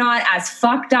that I'm not as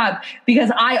fucked up because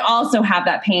I also have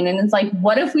that pain. And it's like,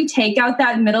 what if we take out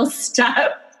that middle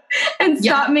step and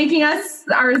stop making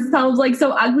ourselves like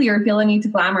so ugly or feel a need to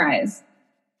glamorize?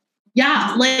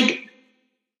 Yeah. Like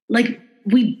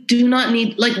we do not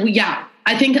need,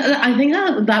 I think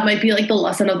that might be like the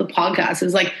lesson of the podcast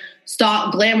is like,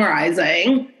 stop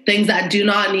glamorizing things that do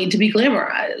not need to be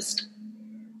glamorized.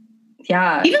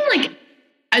 Yeah. Even like,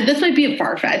 this might be a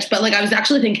far-fetched, but like I was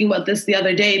actually thinking about this the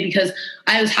other day because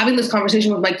I was having this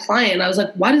conversation with my client. I was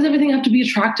like, why does everything have to be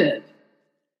attractive?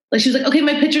 Like, she's like, okay,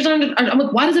 my pictures aren't, I'm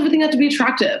like, why does everything have to be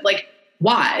attractive? Like,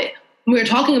 why? And we were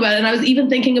talking about it. And I was even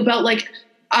thinking about like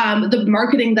the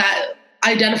marketing that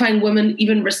identifying women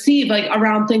even receive, like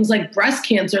around things like breast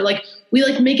cancer. Like we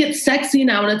like make it sexy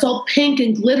now and it's all pink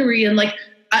and glittery. And like,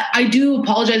 I do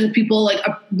apologize if people like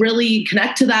really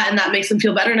connect to that and that makes them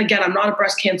feel better. And again, I'm not a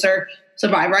breast cancer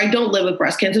survivor. I don't live with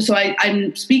breast cancer. So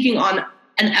I'm speaking on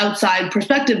an outside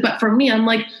perspective. But for me, I'm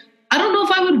like, I don't know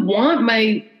if I would want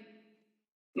my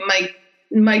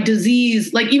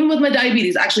disease, like even with my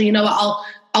diabetes, actually, you know,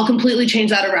 I'll completely change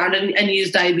that around and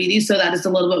use diabetes so that it's a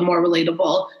little bit more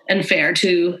relatable and fair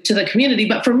to the community.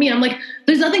 But for me, I'm like,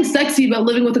 there's nothing sexy about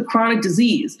living with a chronic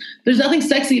disease. There's nothing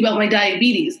sexy about my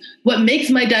diabetes. What makes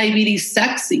my diabetes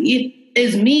sexy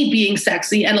is me being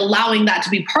sexy and allowing that to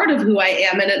be part of who I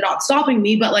am and it not stopping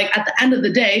me. But like at the end of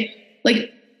the day,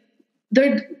 like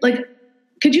they're like,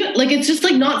 could you, like, it's just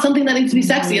like not something that needs to be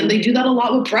sexy. And they do that a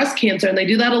lot with breast cancer and they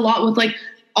do that a lot with like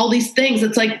all these things.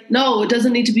 It's like, no, it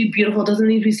doesn't need to be beautiful. It doesn't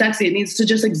need to be sexy. It needs to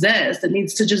just exist. It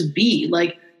needs to just be.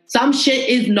 Like some shit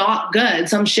is not good.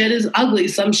 Some shit is ugly.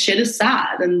 Some shit is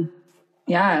sad. And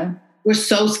yeah, we're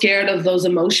so scared of those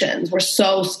emotions. We're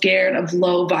so scared of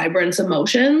low vibrance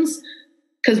emotions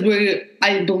because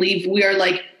I believe we are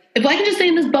like, if I can just stay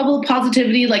in this bubble of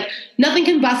positivity, like nothing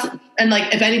can bust. And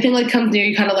like, if anything like comes near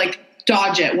you, kind of like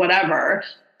dodge it, whatever.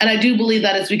 And I do believe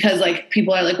that it's because like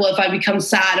people are like, well, if I become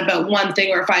sad about one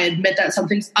thing, or if I admit that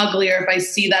something's ugly, or if I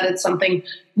see that it's something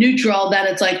neutral, then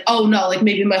it's like, oh no, like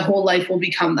maybe my whole life will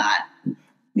become that.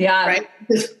 Yeah. Right.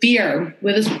 This fear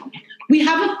we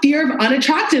have a fear of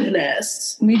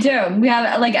unattractiveness. We do. We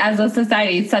have like, as a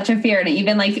society, such a fear. And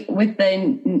even like with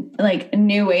the like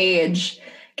new age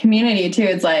community too,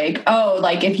 it's like, oh,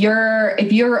 like if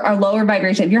you're a lower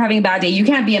vibration, if you're having a bad day, you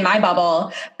can't be in my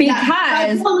bubble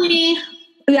because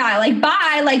like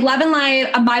bye, like love and light,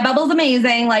 my bubble's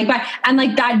amazing, like bye. And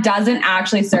like that doesn't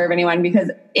actually serve anyone because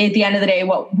at the end of the day,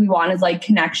 what we want is like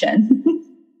connection.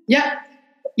 Yeah.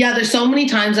 There's so many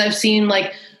times I've seen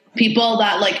like people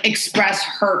that like express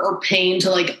hurt or pain to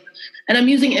like, and I'm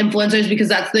using influencers because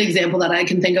that's the example that I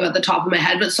can think of at the top of my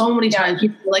head. But so many times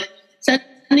people are like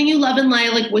sending you love and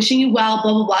light, like wishing you well,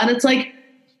 blah, blah, blah. And it's like,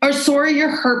 or sorry, you're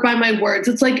hurt by my words.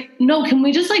 It's like, no, can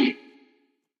we just like,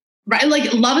 right?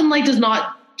 Like love and light does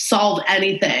not solve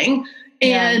anything.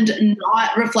 And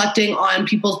not reflecting on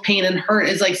people's pain and hurt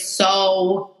is like,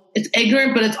 so it's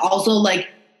ignorant, but it's also like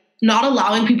not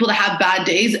allowing people to have bad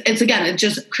days. It's again, it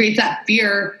just creates that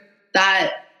fear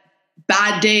that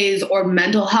bad days or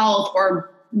mental health or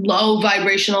low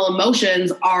vibrational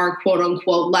emotions are quote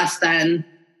unquote less than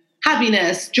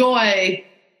happiness, joy,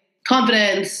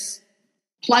 confidence,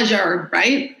 pleasure,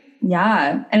 right?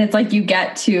 Yeah. And it's like you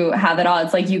get to have it all.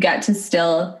 It's like you get to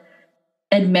still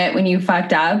admit when you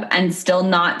fucked up and still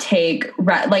not take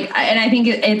like, and I think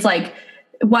it's like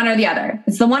one or the other.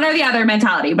 It's the one or the other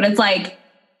mentality, but it's like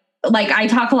I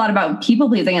talk a lot about people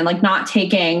pleasing and like not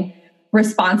taking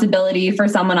responsibility for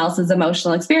someone else's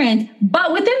emotional experience.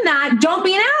 But within that, don't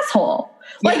be an asshole.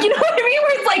 Like, you know what I mean?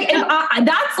 Where it's like,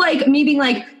 that's like me being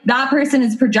like, that person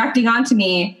is projecting onto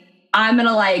me. I'm going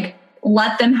to like,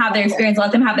 let them have their experience,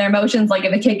 let them have their emotions. Like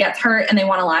if a kid gets hurt and they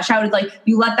want to lash out, it's like,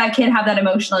 you let that kid have that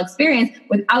emotional experience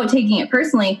without taking it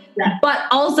personally. Yeah. But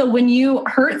also when you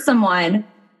hurt someone,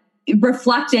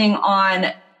 reflecting on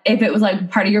if it was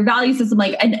like part of your value system,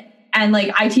 like, and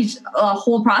like, I teach a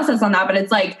whole process on that, but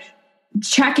it's like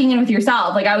checking in with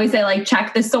yourself. Like I always say, like,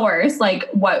 check the source, like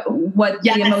what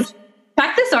the emotion,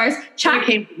 check the source, check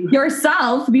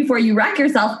yourself before you wreck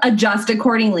yourself, adjust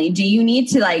accordingly. Do you need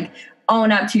to like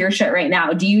own up to your shit right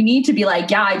now? Do you need to be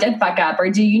like, yeah, I did fuck up? Or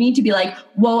do you need to be like,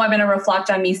 whoa, I'm going to reflect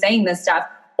on me saying this stuff?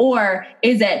 Or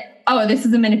is it, oh, this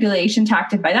is a manipulation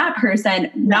tactic by that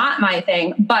person, not my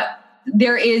thing. But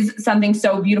there is something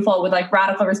so beautiful with like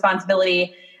radical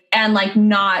responsibility and like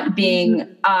not being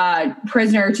a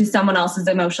prisoner to someone else's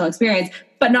emotional experience,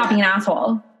 but not being an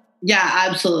asshole. Yeah,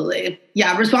 absolutely.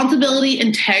 Yeah. Responsibility,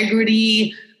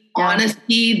 integrity,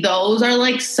 honesty, those are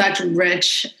like such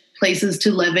rich places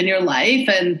to live in your life.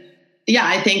 And yeah,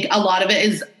 I think a lot of it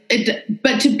is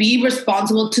but to be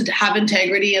responsible, to have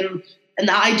integrity, and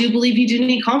that, I do believe you do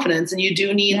need confidence, and you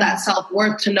do need that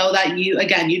self-worth to know that you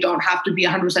don't have to be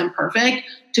 100% perfect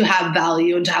to have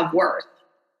value and to have worth.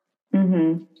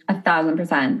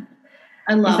 1,000%.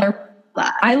 I love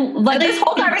that. I like this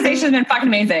whole conversation has been fucking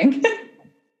amazing.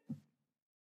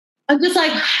 I'm just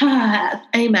like,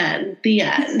 amen. The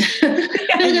end. I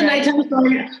feel like a nighttime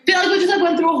story. I feel like we just like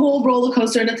went through a whole roller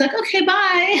coaster, and it's like, okay,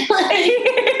 bye.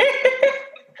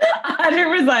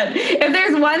 100%. If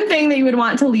there's one thing that you would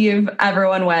want to leave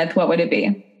everyone with, what would it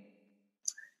be?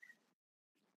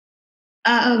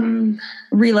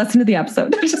 Re-listen to the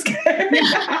episode. Just kidding.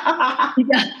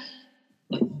 Yeah.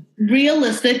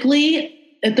 Realistically,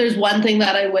 if there's one thing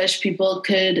that I wish people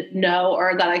could know,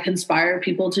 or that I can inspire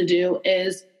people to do,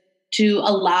 is to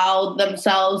allow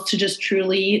themselves to just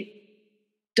truly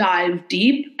dive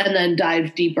deep, and then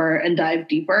dive deeper and dive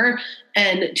deeper,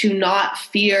 and to not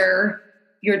fear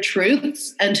your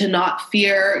truths, and to not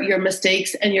fear your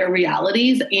mistakes and your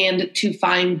realities, and to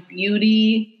find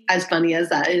beauty, as funny as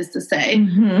that is to say,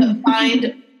 but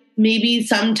find maybe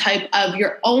some type of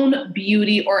your own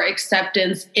beauty or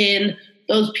acceptance in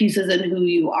those pieces and who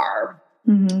you are,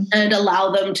 and allow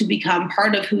them to become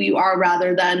part of who you are,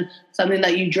 rather than something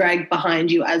that you drag behind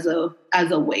you as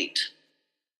a weight.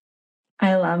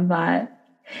 I love that.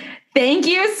 Thank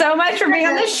you so much for being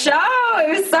on the show. It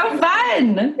was so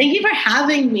fun. Thank you for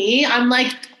having me. I'm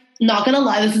like, not going to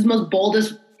lie, this is the most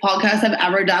boldest podcast I've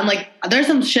ever done. Like, there's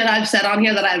some shit I've said on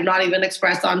here that I've not even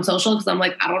expressed on social, because I'm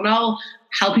like, I don't know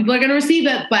how people are going to receive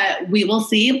it, but we will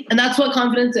see. And that's what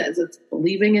confidence is. It's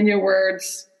believing in your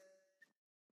words.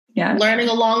 Yeah. Learning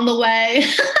along the way.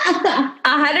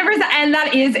 100%. And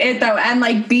that is it though. And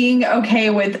like being okay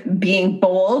with being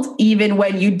bold, even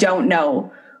when you don't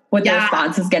know what the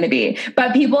response is going to be.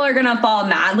 But people are going to fall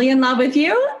madly in love with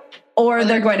you, or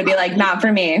they're going to be like, not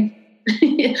for me.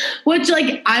 Which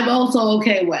like, I'm also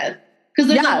okay with. Because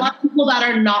there's a lot of people that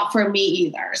are not for me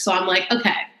either. So I'm like,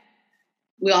 okay,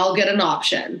 we all get an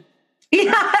option.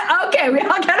 Yeah, okay, we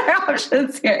all get our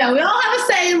options here. Yeah, we all have a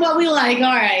say in what we like.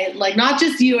 All right, like not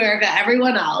just you, Erica,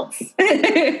 everyone else.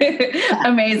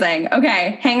 Amazing.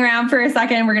 Okay, hang around for a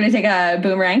second. We're going to take a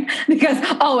boomerang, because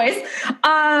always.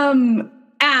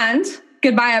 And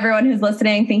goodbye, everyone who's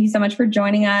listening. Thank you so much for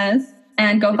joining us.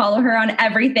 And go follow her on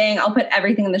everything. I'll put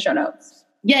everything in the show notes.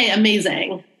 Yay,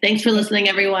 amazing. Thanks for listening,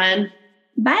 everyone.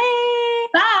 Bye.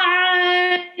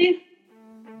 Bye.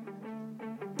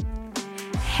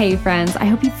 Hey friends, I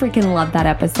hope you freaking loved that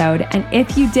episode. And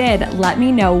if you did, let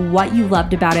me know what you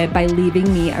loved about it by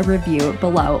leaving me a review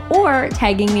below, or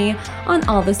tagging me on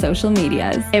all the social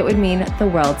medias. It would mean the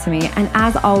world to me. And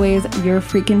as always, you're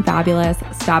freaking fabulous.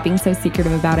 Stop being so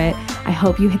secretive about it. I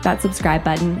hope you hit that subscribe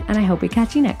button, and I hope we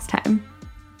catch you next time.